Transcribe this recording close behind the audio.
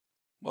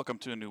Welcome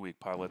to a new week,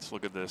 pilots.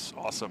 Look at this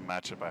awesome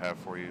matchup I have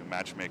for you.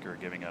 Matchmaker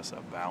giving us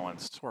a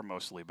balanced, or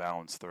mostly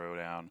balanced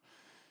throwdown.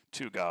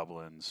 2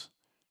 goblins,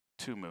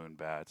 2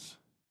 moonbats,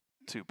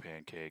 2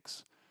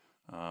 pancakes,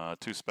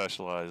 2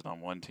 specialized on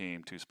one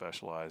team, 2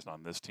 specialized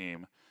on this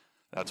team.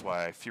 That's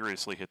why I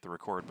furiously hit the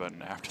record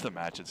button after the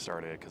match had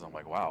started, because I'm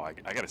like, wow,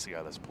 I got to see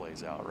how this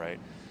plays out, right?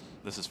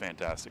 This is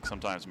fantastic.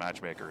 Sometimes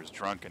Matchmaker is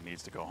drunk and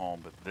needs to go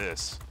home, but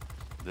this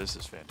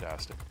is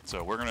fantastic.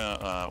 So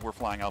we're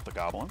flying out the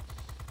Goblin.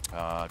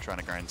 Trying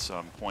to grind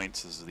some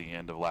points. This is the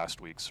end of last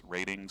week's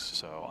ratings,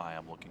 so I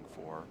am looking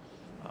for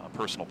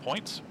personal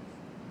points,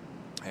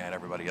 and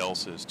everybody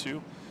else is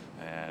too.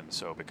 And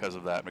so because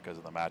of that, because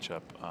of the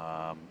matchup,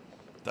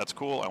 that's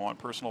cool. I want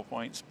personal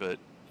points, but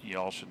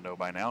y'all should know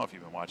by now, if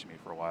you've been watching me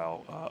for a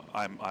while,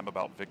 I'm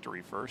about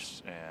victory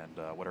first,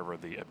 and whatever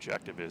the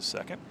objective is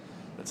second.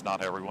 That's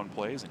not how everyone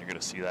plays, and you're going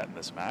to see that in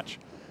this match.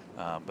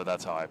 But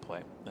that's how I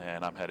play,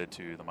 and I'm headed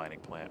to the mining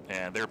plant.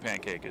 And their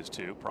pancake is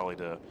too, probably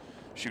to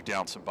shoot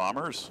down some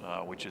bombers,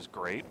 which is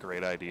great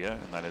idea,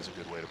 and that is a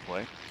good way to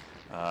play.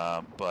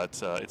 But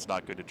it's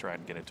not good to try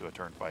and get into a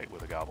turn fight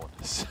with a goblin.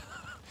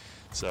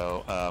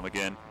 So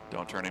again,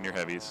 don't turn in your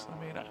heavies.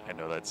 I mean, I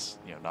know that's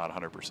not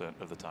 100%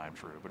 of the time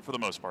true, but for the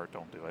most part,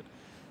 don't do it.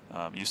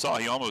 You saw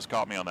he almost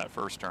caught me on that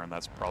first turn.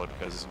 That's probably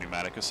because his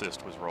pneumatic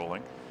assist was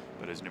rolling,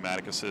 but his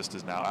pneumatic assist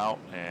is now out,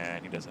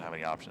 and he doesn't have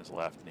any options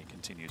left, and he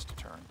continues to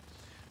turn.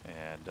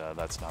 And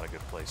that's not a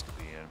good place to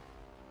be in.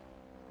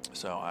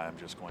 So I'm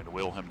just going to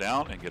whittle him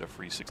down and get a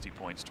free 60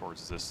 points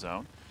towards this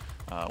zone,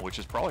 which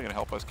is probably going to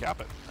help us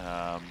cap it.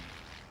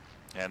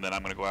 And then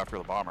I'm going to go after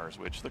the bombers,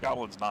 which the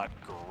Goblin's not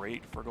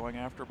great for going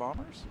after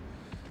bombers.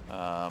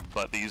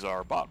 But these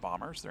are bot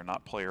bombers. They're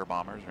not player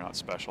bombers. They're not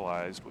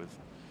specialized with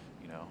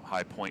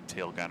high point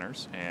tail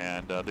gunners.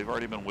 And they've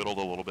already been whittled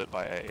a little bit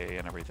by AA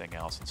and everything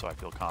else. And so I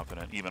feel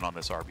confident, even on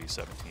this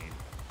RB-17,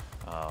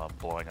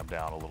 blowing them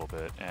down a little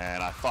bit.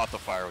 And I thought the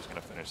fire was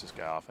going to finish this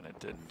guy off, and it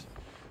didn't.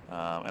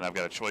 And I've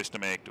got a choice to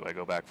make. Do I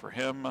go back for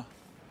him? I'm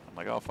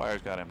like, oh,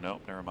 fire's got him.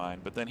 Nope, never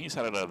mind. But then he's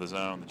headed out of the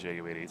zone. The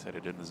Ju-88's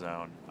headed in the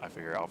zone. I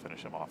figure I'll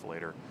finish him off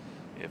later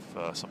if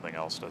something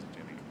else doesn't do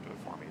it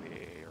for me, the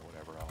AA or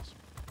whatever else.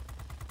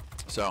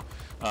 So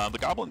the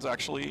Goblins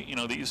actually,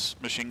 these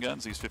machine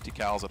guns, these 50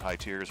 cals at high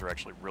tiers are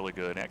actually really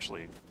good,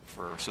 actually,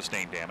 for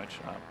sustained damage.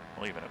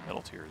 Well, even at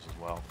middle tiers as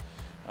well.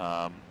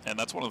 And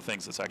that's one of the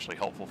things that's actually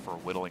helpful for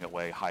whittling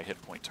away high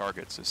hit point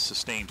targets is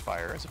sustained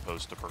fire as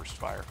opposed to burst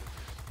fire.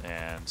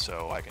 And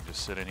so I can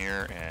just sit in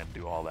here and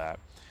do all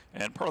that.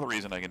 And part of the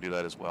reason I can do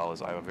that as well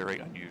is I have a very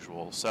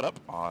unusual setup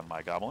on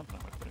my Goblin. I'm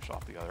going to finish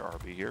off the other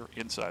RB here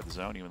inside the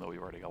zone, even though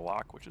we've already got a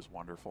lock, which is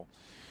wonderful.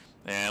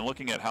 And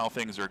looking at how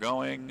things are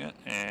going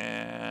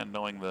and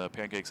knowing the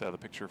pancakes out of the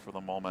picture for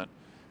the moment,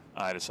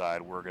 I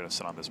decide we're going to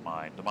sit on this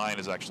mine. The mine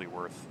is actually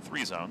worth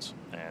 3 zones,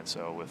 and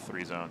so with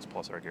 3 zones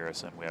plus our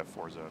garrison, we have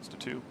 4 zones to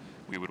 2.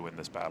 We would win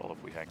this battle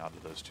if we hang on to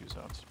those 2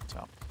 zones.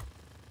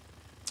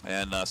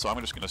 So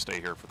I'm just going to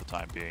stay here for the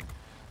time being,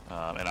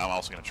 and I'm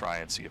also going to try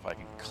and see if I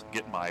can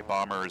get my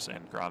bombers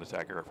and ground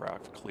attack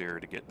aircraft clear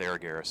to get their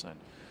garrison,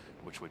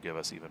 which would give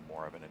us even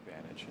more of an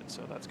advantage. And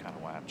so that's kind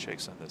of why I'm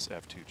chasing this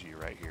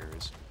F2G right here,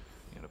 is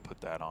to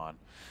put that on.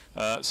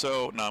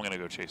 So now I'm going to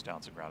go chase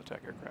down some ground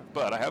attack aircraft.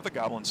 But I have the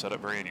Goblin set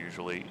up very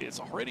unusually. It's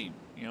already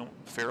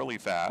fairly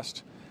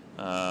fast.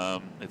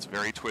 It's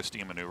very twisty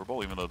and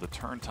maneuverable, even though the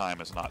turn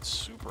time is not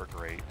super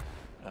great.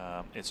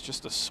 It's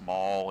just a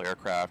small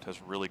aircraft,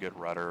 has really good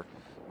rudder,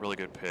 really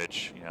good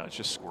pitch. It's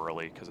just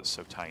squirrely because it's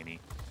so tiny.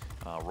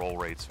 Roll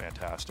rate's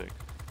fantastic.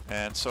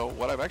 And so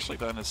what I've actually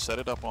done is set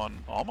it up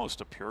on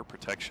almost a pure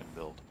protection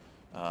build.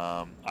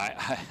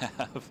 I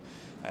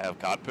have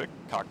cockpit.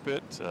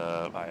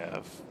 I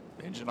have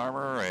engine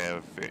armor. I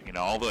have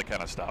all that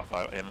kind of stuff,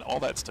 and all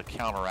that's to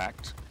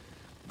counteract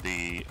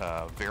the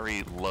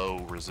very low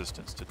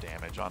resistance to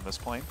damage on this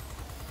plane.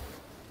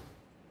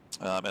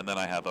 And then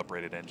I have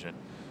uprated engine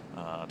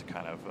to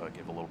kind of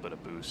give a little bit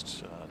of boost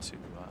to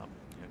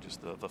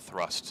just the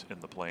thrust in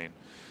the plane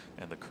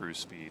and the cruise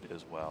speed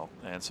as well.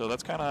 And so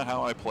that's kind of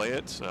how I play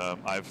it.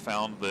 I've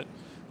found that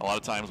a lot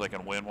of times I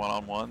can win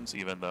one-on-ones,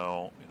 even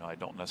though I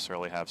don't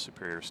necessarily have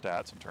superior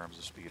stats in terms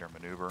of speed or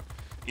maneuver,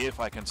 if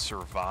I can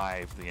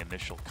survive the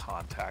initial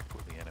contact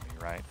with the enemy,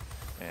 right?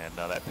 And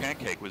that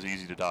pancake was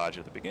easy to dodge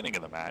at the beginning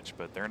of the match,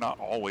 but they're not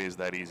always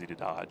that easy to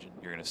dodge, and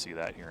you're going to see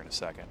that here in a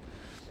second.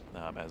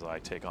 As I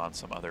take on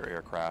some other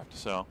aircraft.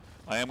 So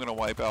I am going to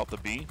wipe out the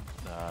B,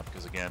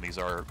 because again, these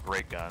are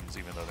great guns,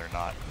 even though they're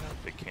not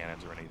big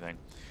cannons or anything.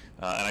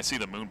 And I see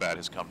the Moonbat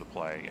has come to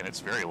play, and it's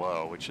very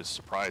low, which is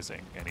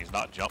surprising. And he's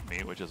not jumped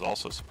me, which is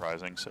also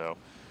surprising. So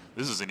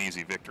this is an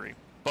easy victory.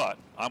 But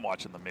I'm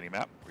watching the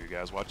mini-map. Were you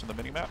guys watching the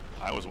mini-map?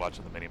 I was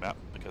watching the mini-map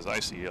because I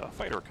see a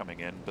fighter coming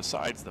in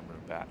besides the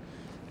Moonbat.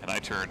 And I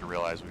turn to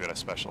realize we've got a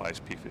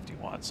specialized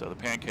P-51. So the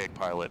pancake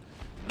pilot,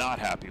 not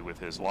happy with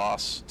his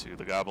loss to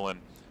the Goblin,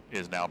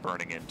 is now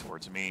burning in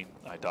towards me.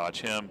 I dodge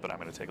him, but I'm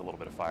going to take a little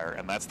bit of fire.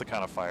 And that's the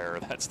kind of fire,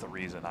 that's the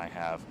reason I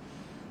have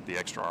the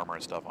extra armor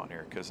and stuff on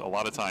here. Because a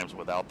lot of times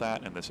without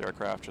that in this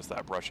aircraft, just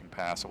that brushing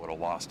pass, I would have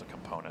lost a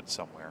component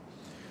somewhere.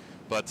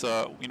 But,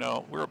 you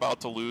know, we're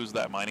about to lose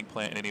that mining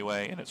plant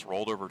anyway, and it's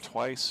rolled over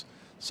twice.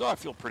 So I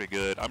feel pretty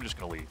good. I'm just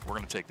going to leave. We're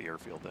going to take the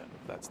airfield then,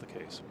 if that's the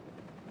case.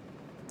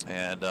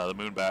 And the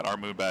Moonbat, our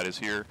Moonbat is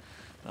here,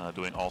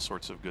 doing all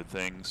sorts of good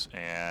things.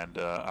 And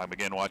I'm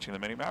again watching the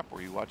mini-map. Were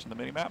you watching the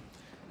mini-map?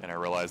 And I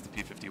realized the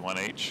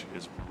P-51H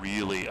is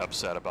really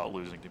upset about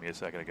losing to me a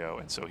second ago,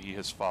 and so he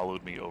has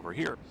followed me over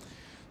here.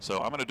 So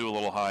I'm going to do a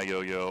little high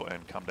yo-yo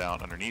and come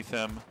down underneath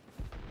him,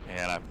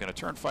 and I'm going to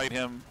turn fight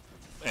him,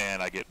 and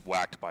I get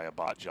whacked by a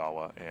bot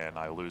Jawa, and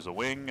I lose a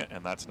wing,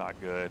 and that's not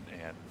good,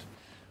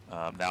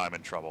 and now I'm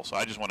in trouble. So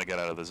I just want to get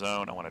out of the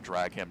zone. I want to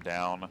drag him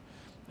down,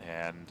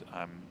 and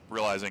I'm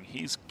realizing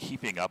he's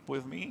keeping up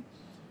with me.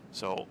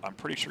 So I'm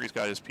pretty sure he's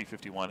got his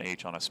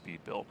P-51H on a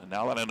speed build. And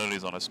now that I know that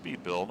he's on a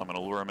speed build, I'm going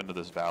to lure him into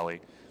this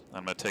valley.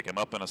 I'm going to take him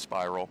up in a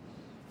spiral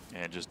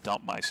and just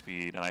dump my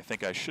speed. And I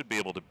think I should be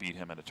able to beat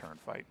him in a turn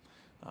fight.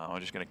 I'm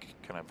just going to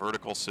kind of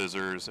vertical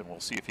scissors, and we'll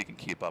see if he can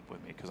keep up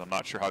with me, because I'm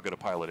not sure how good a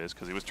pilot is,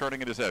 because he was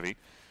turning it as heavy.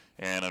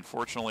 And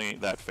unfortunately,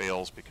 that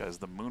fails because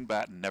the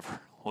Moonbat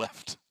never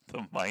left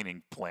the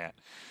mining plant.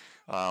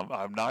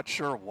 I'm not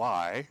sure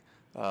why.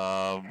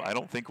 I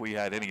don't think we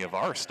had any of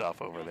our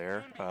stuff over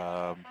there.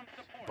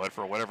 But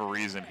for whatever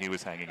reason, he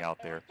was hanging out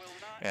there.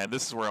 And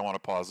this is where I want to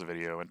pause the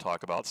video and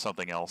talk about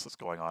something else that's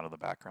going on in the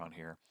background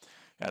here.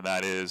 And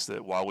that is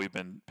that while we've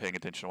been paying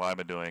attention to what I've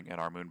been doing, and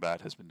our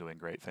Moonbat has been doing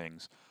great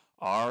things,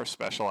 our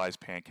specialized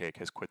Pancake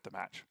has quit the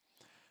match.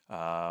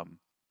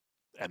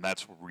 And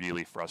that's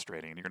really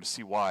frustrating. And you're going to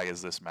see why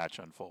as this match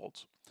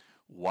unfolds.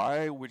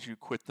 Why would you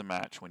quit the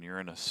match when you're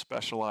in a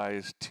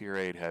specialized Tier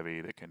 8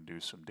 heavy that can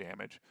do some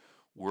damage?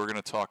 We're going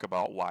to talk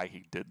about why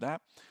he did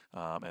that,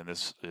 and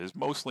this is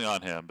mostly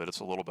on him, but it's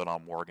a little bit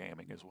on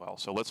Wargaming as well.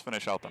 So let's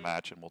finish out the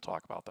match, and we'll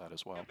talk about that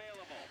as well.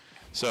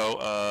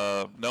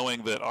 So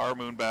knowing that our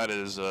Moonbat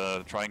is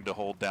trying to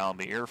hold down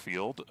the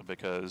airfield,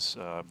 because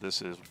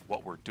this is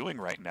what we're doing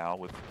right now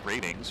with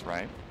ratings,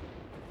 right?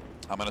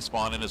 I'm going to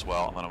spawn in as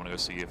well, and then I'm going to go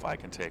see if I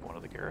can take one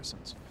of the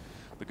garrisons.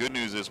 The good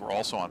news is we're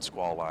also on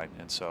squall line,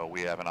 and so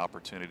we have an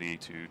opportunity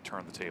to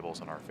turn the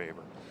tables in our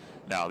favor.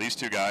 Now, these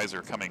two guys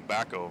are coming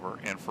back over,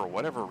 and for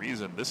whatever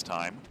reason this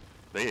time,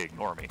 they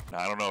ignore me. Now,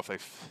 I don't know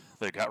if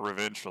they got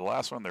revenge for the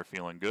last one, they're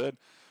feeling good,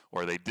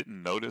 or they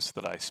didn't notice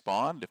that I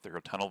spawned, if they're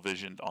tunnel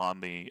visioned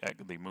on the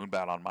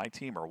Moonbat on my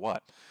team or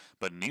what,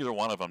 but neither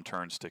one of them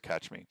turns to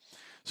catch me.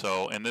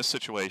 So in this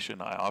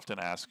situation, I often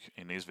ask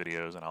in these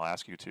videos, and I'll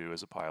ask you too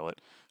as a pilot,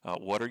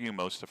 what are you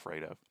most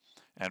afraid of?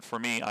 And for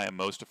me, I am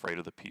most afraid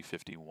of the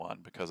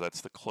P-51 because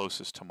that's the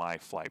closest to my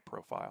flight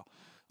profile.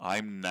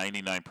 I'm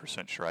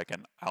 99% sure I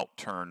can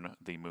outturn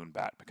the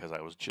Moonbat because I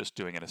was just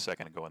doing it a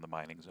second ago in the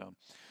mining zone.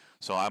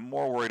 So I'm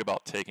more worried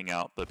about taking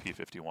out the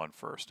P-51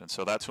 first. And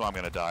so that's who I'm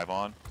going to dive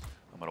on.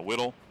 I'm going to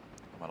whittle.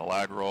 I'm going to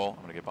lag roll. I'm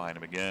going to get behind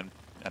him again.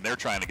 And they're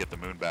trying to get the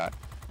Moonbat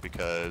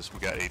because we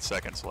got 8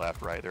 seconds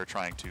left, right? They're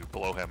trying to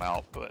blow him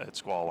out at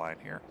squall line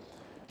here.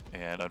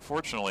 And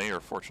unfortunately, or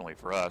fortunately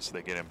for us,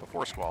 they get him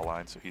before squall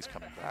line, so he's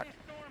coming back.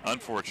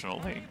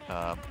 Unfortunately,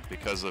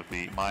 because of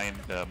the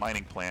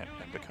mining plant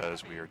and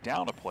because we are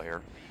down a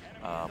player,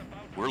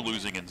 we're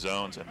losing in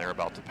zones and they're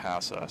about to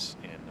pass us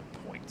in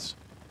points.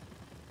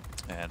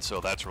 And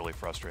so that's really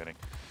frustrating.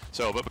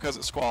 So, but because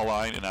it's squall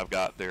line and I've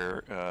got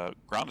their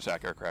ground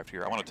attack aircraft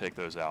here, I want to take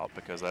those out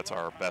because that's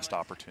our best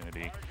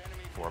opportunity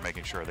for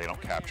making sure they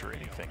don't capture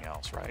anything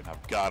else, right? And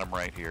I've got them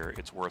right here.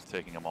 It's worth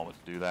taking a moment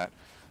to do that.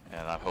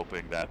 And I'm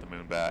hoping that the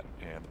Moonbat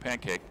and the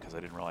Pancake, because I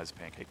didn't realize the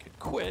Pancake could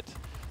quit,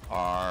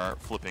 are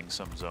flipping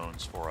some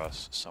zones for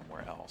us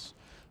somewhere else.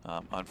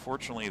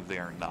 Unfortunately,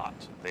 they're not.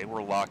 They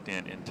were locked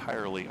in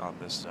entirely on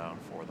this zone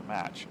for the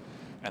match.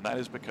 And that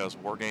is because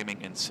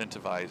Wargaming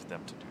incentivized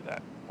them to do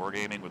that.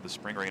 Wargaming with the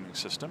spring rating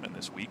system in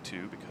this week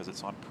 2, because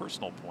it's on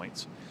personal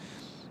points,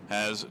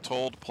 has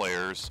told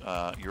players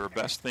your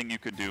best thing you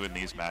can do in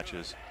these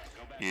matches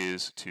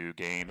is to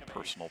gain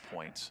personal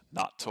points,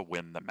 not to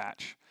win the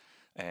match.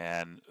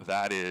 And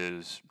that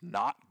is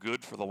not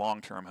good for the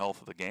long-term health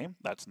of the game.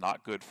 That's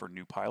not good for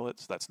new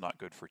pilots. That's not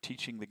good for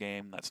teaching the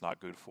game. That's not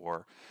good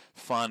for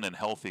fun and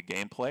healthy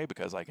gameplay,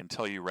 because I can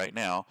tell you right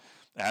now,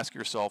 ask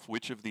yourself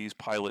which of these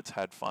pilots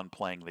had fun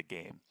playing the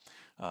game.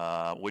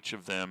 Which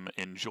of them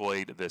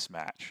enjoyed this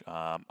match?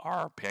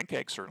 Our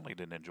Pancake certainly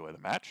didn't enjoy the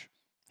match.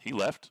 He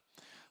left.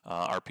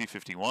 Our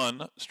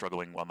P-51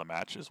 struggling on the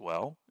match as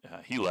well.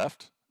 He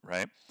left,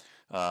 right?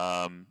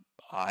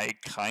 I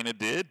kind of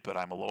did, but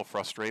I'm a little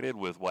frustrated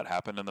with what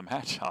happened in the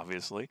match,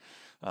 obviously.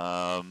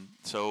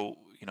 So,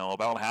 you know,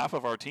 about half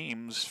of our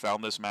teams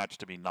found this match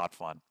to be not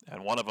fun,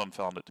 and one of them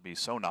found it to be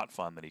so not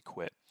fun that he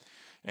quit.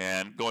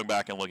 And going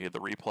back and looking at the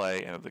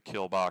replay and the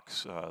kill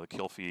box, the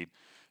kill feed,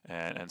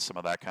 and some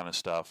of that kind of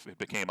stuff, it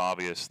became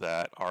obvious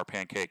that our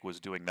Pancake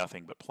was doing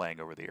nothing but playing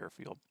over the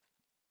airfield.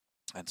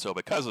 And so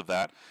because of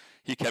that,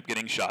 he kept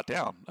getting shot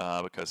down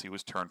because he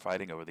was turn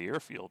fighting over the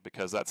airfield,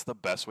 because that's the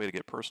best way to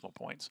get personal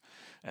points.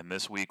 And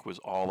this week was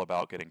all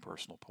about getting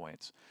personal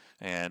points.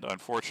 And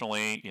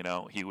unfortunately,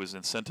 he was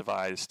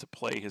incentivized to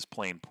play his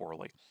plane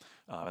poorly.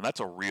 And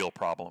that's a real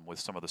problem with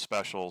some of the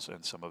specials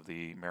and some of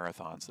the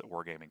marathons that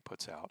Wargaming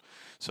puts out.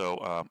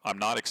 So I'm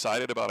not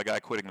excited about a guy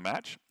quitting the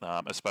match,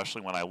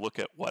 especially when I look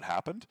at what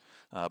happened,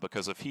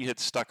 because if he had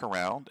stuck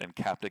around and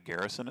capped a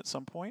garrison at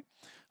some point,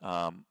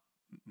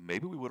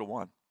 maybe we would have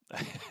won.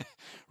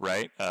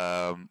 Right?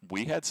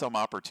 We had some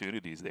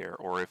opportunities there.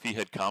 Or if he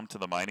had come to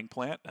the mining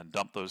plant and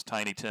dumped those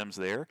tiny Tims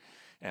there,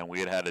 and we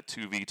had had a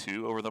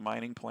 2v2 over the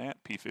mining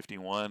plant,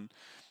 P-51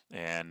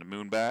 and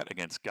Moonbat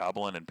against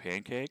Goblin and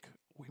Pancake,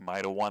 we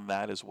might have won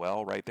that as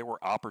well, right? There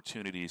were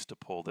opportunities to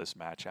pull this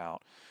match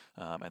out,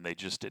 and they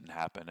just didn't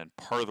happen. And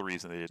part of the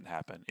reason they didn't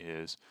happen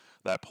is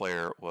that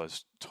player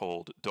was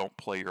told, don't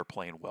play your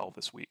plane well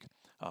this week.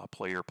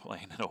 Play your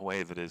plane in a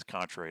way that is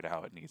contrary to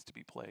how it needs to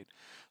be played.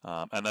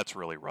 And that's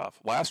really rough.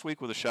 Last week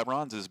with the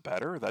Chevrons is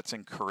better. That's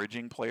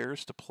encouraging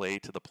players to play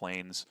to the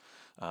plane's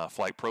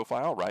flight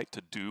profile, right?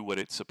 To do what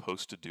it's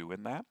supposed to do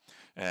in that.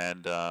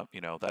 And,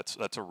 that's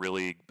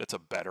a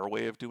better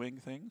way of doing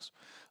things.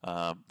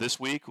 This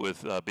week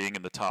with being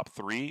in the top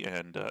 3,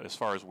 and as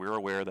far as we're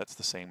aware, that's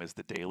the same as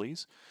the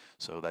dailies.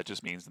 So that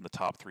just means in the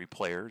top 3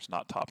 players,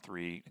 not top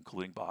 3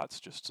 including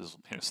bots, just as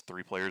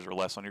 3 players or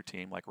less on your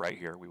team, like right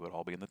here, we would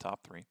all be in the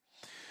top 3.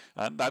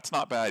 And that's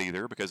not bad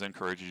either, because it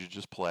encourages you to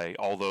just play,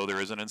 although there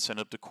is an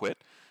incentive to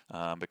quit,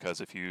 because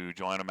if you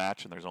join a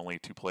match and there's only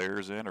 2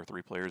 players in or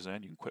 3 players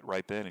in, you can quit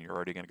right then and you're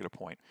already going to get a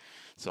point.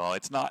 So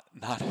it's not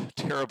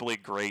terribly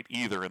great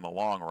either in the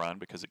long run,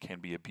 because it can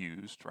be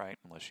abused, right,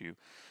 unless you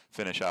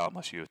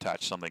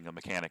attach something, a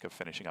mechanic of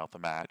finishing out the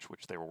match,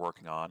 which they were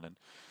working on, and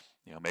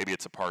maybe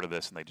it's a part of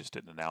this and they just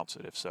didn't announce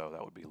it. If so,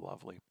 that would be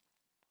lovely.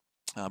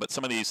 But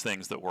some of these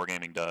things that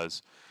Wargaming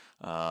does,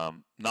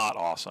 not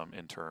awesome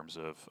in terms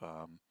of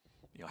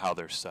how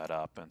they're set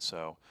up. And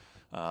so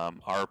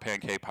our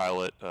Pancake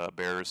pilot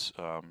bears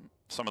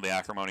some of the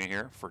acrimony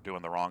here for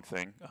doing the wrong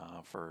thing,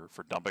 for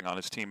dumping on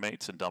his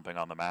teammates and dumping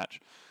on the match.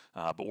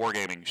 But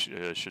Wargaming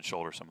should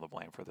shoulder some of the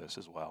blame for this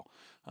as well.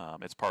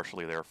 It's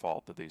partially their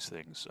fault that these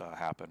things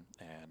happen,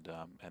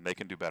 and they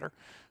can do better.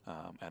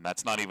 And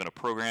that's not even a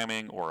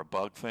programming or a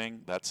bug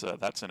thing. That's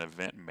an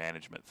event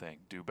management thing.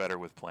 Do better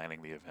with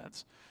planning the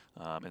events.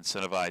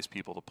 Incentivize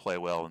people to play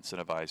well.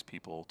 Incentivize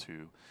people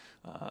to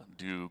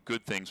do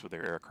good things with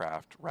their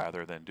aircraft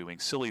rather than doing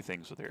silly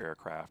things with their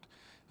aircraft,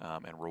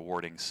 and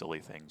rewarding silly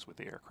things with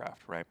the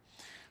aircraft, right?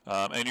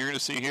 And you're going to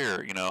see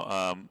here,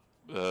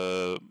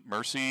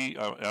 Mercy,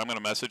 I'm going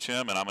to message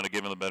him and I'm going to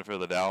give him the benefit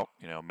of the doubt.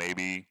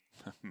 Maybe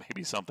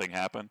something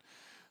happened.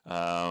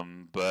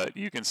 But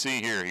you can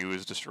see here, he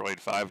was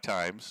destroyed 5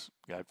 times,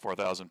 got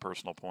 4,000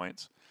 personal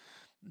points.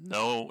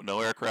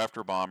 No aircraft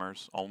or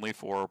bombers, only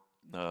 4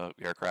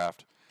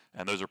 aircraft.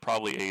 And those are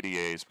probably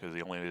ADAs, because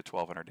he only did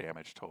 1,200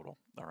 damage total,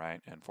 all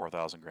right, and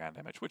 4,000 ground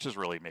damage, which is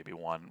really maybe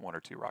one or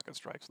 2 rocket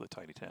strikes with the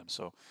Tiny Tim.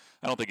 So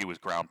I don't think he was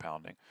ground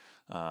pounding,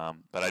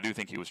 but I do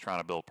think he was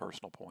trying to build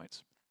personal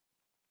points.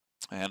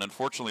 And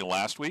unfortunately,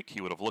 last week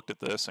he would have looked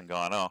at this and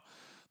gone, "Oh,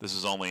 this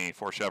is only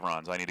 4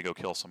 chevrons. I need to go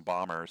kill some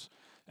bombers,"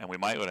 and we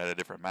might have had a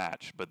different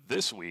match. But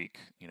this week,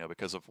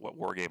 because of what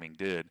Wargaming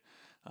did,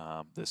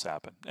 this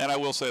happened. And I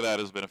will say that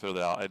as a benefit of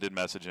the doubt, I did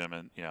message him,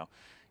 and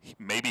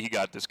maybe he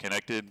got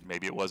disconnected.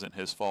 Maybe it wasn't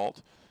his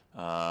fault.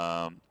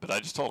 But I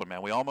just told him,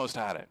 man, we almost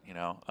had it.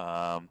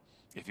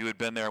 If you had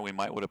been there, we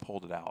might would have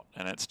pulled it out.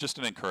 And it's just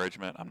an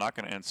encouragement. I'm not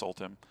going to insult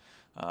him.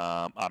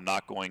 I'm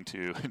not going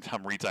to.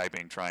 I'm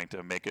retyping, trying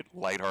to make it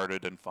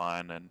lighthearted and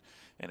fun and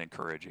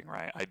encouraging.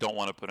 Right. I don't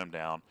want to put him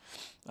down,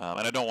 and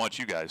I don't want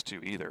you guys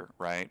to either.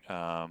 Right.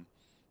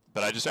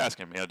 But I just asked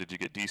him, did you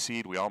get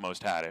DC'd? We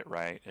almost had it,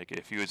 right? Like,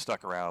 if you had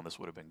stuck around, this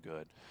would have been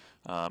good.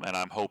 And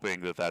I'm hoping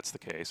that that's the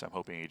case. I'm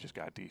hoping he just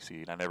got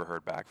DC'd. I never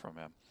heard back from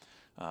him.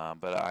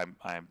 But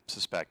I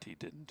suspect he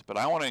didn't. But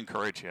I want to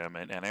encourage him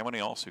and anyone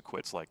else who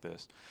quits like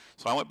this.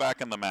 So I went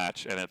back in the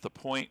match, and at the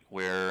point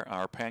where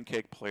our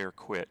Pancake player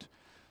quit,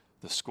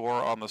 the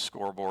score on the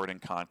scoreboard in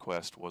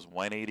Conquest was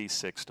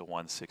 186 to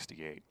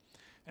 168.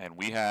 And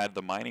we had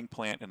the mining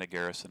plant in a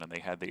garrison, and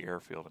they had the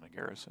airfield in a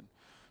garrison.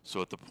 So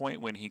at the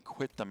point when he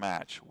quit the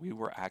match, we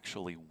were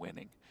actually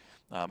winning.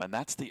 And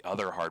that's the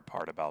other hard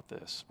part about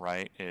this,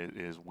 right,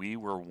 is we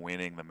were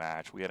winning the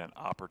match. We had an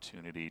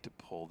opportunity to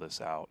pull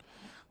this out.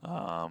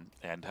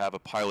 And to have a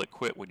pilot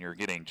quit when you're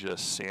getting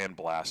just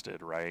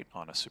sandblasted, right,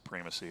 on a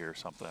supremacy or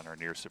something, or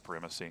near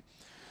supremacy,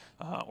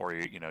 or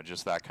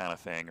just that kind of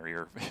thing, or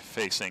you're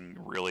facing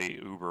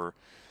really uber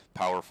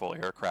powerful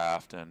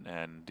aircraft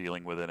and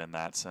dealing with it in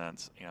that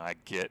sense. I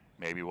get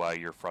maybe why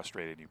you're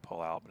frustrated and you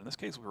pull out, but in this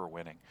case we were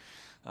winning.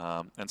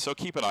 And so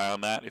keep an eye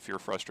on that if you're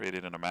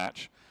frustrated in a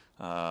match.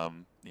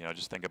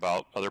 Just think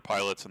about other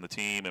pilots in the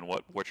team and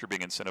what you're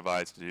being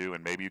incentivized to do,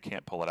 and maybe you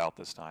can't pull it out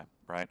this time,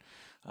 right?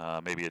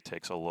 Maybe it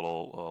takes a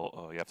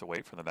little, you have to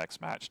wait for the next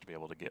match to be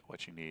able to get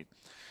what you need.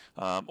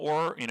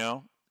 Or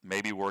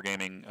maybe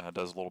Wargaming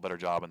does a little better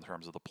job in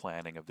terms of the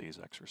planning of these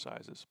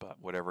exercises. But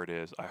whatever it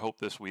is, I hope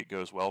this week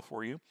goes well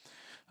for you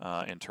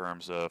in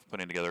terms of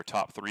putting together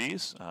top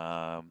threes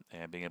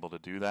and being able to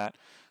do that.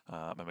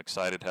 I'm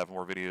excited to have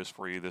more videos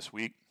for you this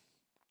week.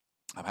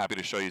 I'm happy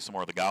to show you some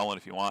more of the Goblin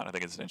if you want. I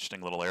think it's an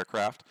interesting little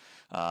aircraft.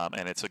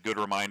 And it's a good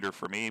reminder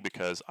for me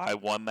because I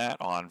won that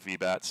on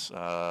VBAT's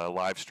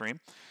live stream.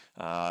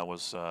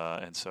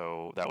 And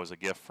so that was a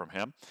gift from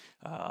him.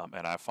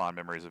 And I have fond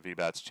memories of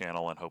VBAT's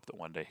channel and hope that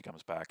one day he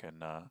comes back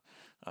and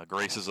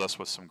graces us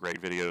with some great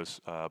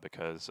videos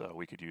because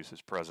we could use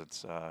his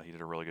presence. He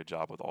did a really good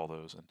job with all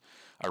those. And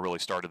I really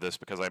started this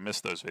because I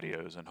missed those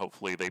videos. And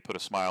hopefully they put a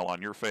smile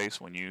on your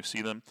face when you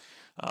see them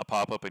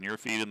pop up in your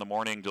feed in the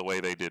morning the way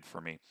they did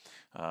for me.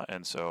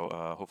 And so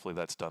hopefully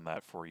that's done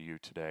that for you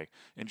today.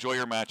 Enjoy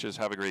your matches.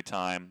 Have a great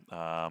time.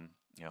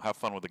 Have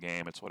fun with the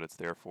game. It's what it's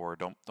there for.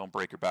 Don't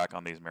break your back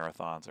on these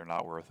marathons. They're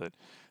not worth it.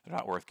 They're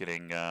not worth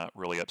getting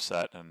really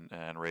upset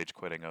and rage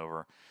quitting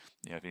over.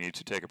 If you need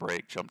to take a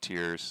break, jump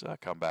tiers,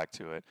 come back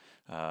to it.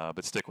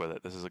 But stick with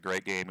it. This is a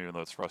great game, even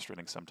though it's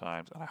frustrating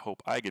sometimes. And I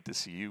hope I get to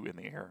see you in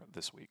the air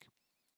this week.